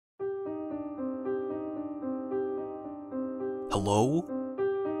Hello?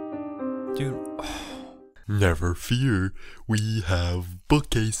 Dude. Never fear, we have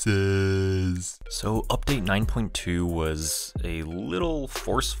bookcases. So update 9.2 was a little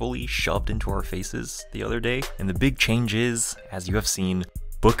forcefully shoved into our faces the other day, and the big change is, as you have seen,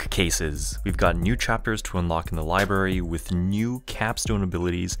 bookcases. We've got new chapters to unlock in the library with new capstone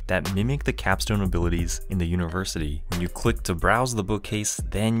abilities that mimic the capstone abilities in the university. When you click to browse the bookcase,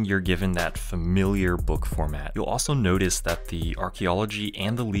 then you're given that familiar book format. You'll also notice that the Archaeology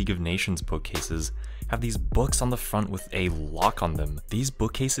and the League of Nations bookcases have these books on the front with a lock on them. These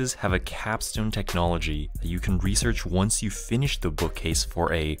bookcases have a capstone technology that you can research once you finish the bookcase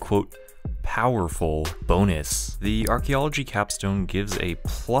for a, quote, powerful bonus. The Archaeology capstone gives a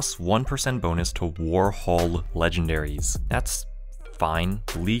plus 1% bonus to Warhol legendaries. That's fine.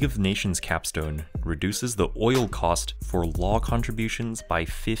 The League of Nations capstone reduces the oil cost for law contributions by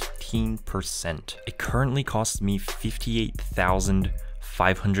 15%. It currently costs me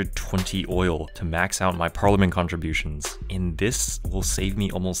 58,520 oil to max out my parliament contributions, and this will save me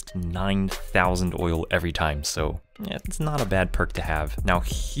almost 9,000 oil every time, so yeah, it's not a bad perk to have. Now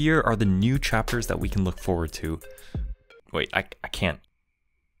here are the new chapters that we can look forward to. Wait, I can't.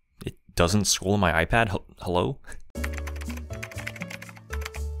 It doesn't scroll on my iPad? Hello?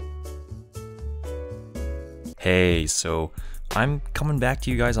 Hey, so I'm coming back to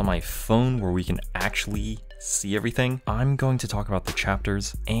you guys on my phone where we can actually see everything. I'm going to talk about the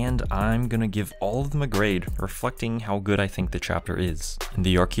chapters, and I'm gonna give all of them a grade, reflecting how good I think the chapter is. In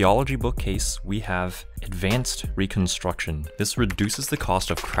the Archaeology bookcase, we have Advanced Reconstruction. This reduces the cost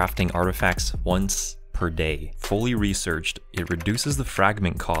of crafting artifacts once per day. Fully researched, it reduces the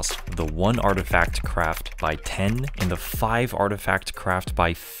fragment cost of the 1 artifact craft by 10 and the 5 artifact craft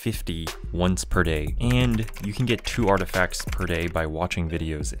by 50 once per day. And you can get 2 artifacts per day by watching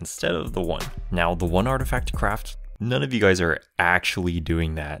videos instead of the 1. Now the 1 artifact craft, none of you guys are actually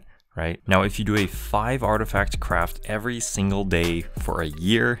doing that, right? Now if you do a 5 artifact craft every single day for a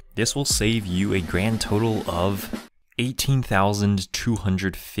year, this will save you a grand total of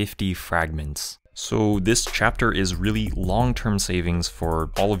 18,250 fragments. So this chapter is really long-term savings for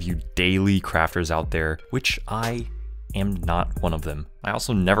all of you daily crafters out there, which I am not one of them. I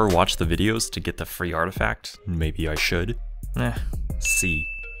also never watch the videos to get the free artifact. Maybe I should. C.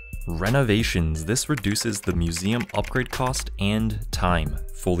 Renovations. This reduces the museum upgrade cost and time.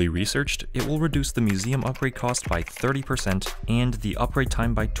 Fully researched, it will reduce the museum upgrade cost by 30% and the upgrade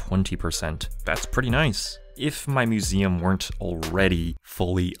time by 20%. That's pretty nice, if my museum weren't already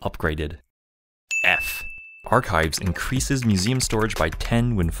fully upgraded. F. Archives increases museum storage by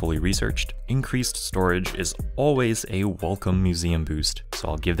 10 when fully researched. Increased storage is always a welcome museum boost, so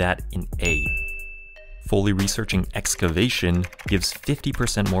I'll give that an A. Fully researching excavation gives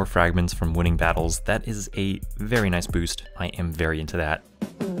 50% more fragments from winning battles. That is a very nice boost. I am very into that.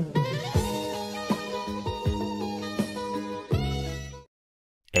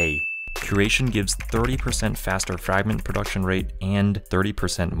 A. Curation gives 30% faster fragment production rate and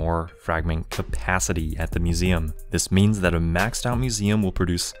 30% more fragment capacity at the museum. This means that a maxed out museum will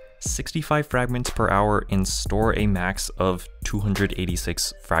produce 65 fragments per hour and store a max of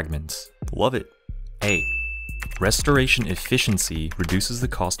 286 fragments. Love it. A. Restoration efficiency reduces the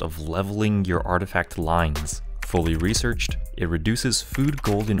cost of leveling your artifact lines. Fully researched, it reduces food,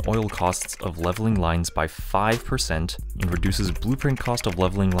 gold, and oil costs of leveling lines by 5% and reduces blueprint cost of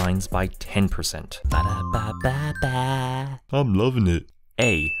leveling lines by 10%. I'm loving it.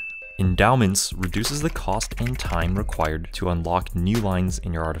 A. Endowments reduces the cost and time required to unlock new lines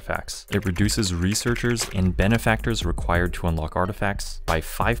in your artifacts. It reduces researchers and benefactors required to unlock artifacts by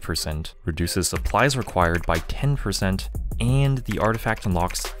 5%, reduces supplies required by 10%, and the artifact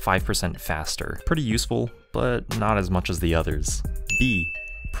unlocks 5% faster. Pretty useful, but not as much as the others. B.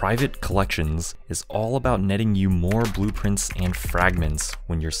 Private collections is all about netting you more blueprints and fragments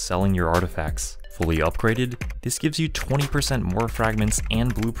when you're selling your artifacts. Fully upgraded, this gives you 20% more fragments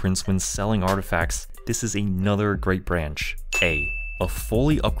and blueprints when selling artifacts. This is another great branch. A. A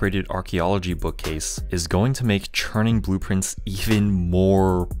fully upgraded Archaeology bookcase is going to make churning blueprints even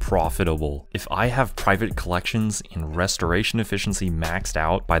more profitable. If I have private collections and restoration efficiency maxed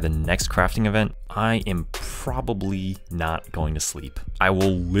out by the next crafting event, I am probably not going to sleep. I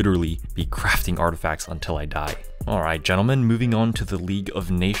will literally be crafting artifacts until I die. Alright gentlemen, moving on to the League of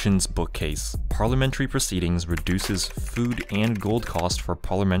Nations bookcase. Parliamentary proceedings reduces food and gold cost for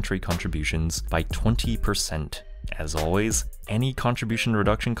parliamentary contributions by 20%. As always, any contribution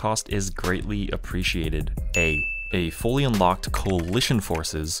reduction cost is greatly appreciated. A. A fully unlocked coalition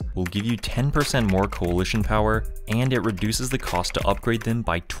forces will give you 10% more coalition power, and it reduces the cost to upgrade them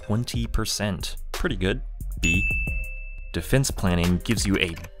by 20%. Pretty good. B. Defense planning gives you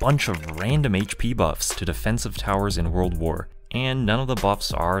a bunch of random HP buffs to defensive towers in World War, and none of the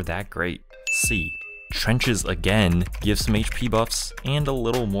buffs are that great. C. Trenches again give some HP buffs and a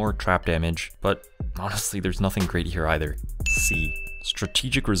little more trap damage, but honestly there's nothing great here either. C.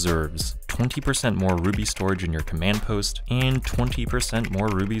 Strategic reserves, 20% more ruby storage in your command post, and 20% more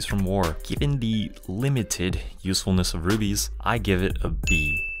rubies from war. Given the limited usefulness of rubies, I give it a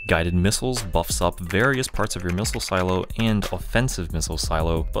B. Guided missiles buffs up various parts of your missile silo and offensive missile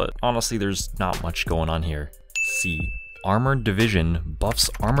silo, but honestly there's not much going on here. C. Armored Division buffs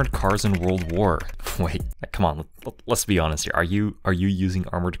armored cars in World War. Wait, come on, let's be honest here. Are you using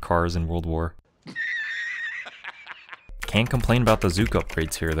armored cars in World War? Can't complain about the Zook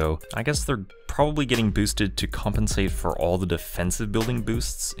upgrades here though. I guess they're probably getting boosted to compensate for all the defensive building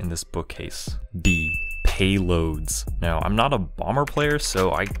boosts in this bookcase. B. Payloads. Now, I'm not a bomber player,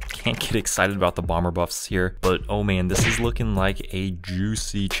 so I can't get excited about the bomber buffs here, but oh man, this is looking like a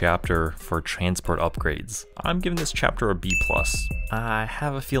juicy chapter for transport upgrades. I'm giving this chapter a B+. I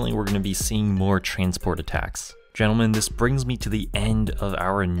have a feeling we're going to be seeing more transport attacks. Gentlemen, this brings me to the end of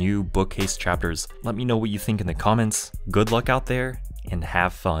our new bookcase chapters. Let me know what you think in the comments. Good luck out there, and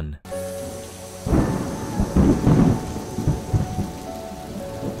have fun.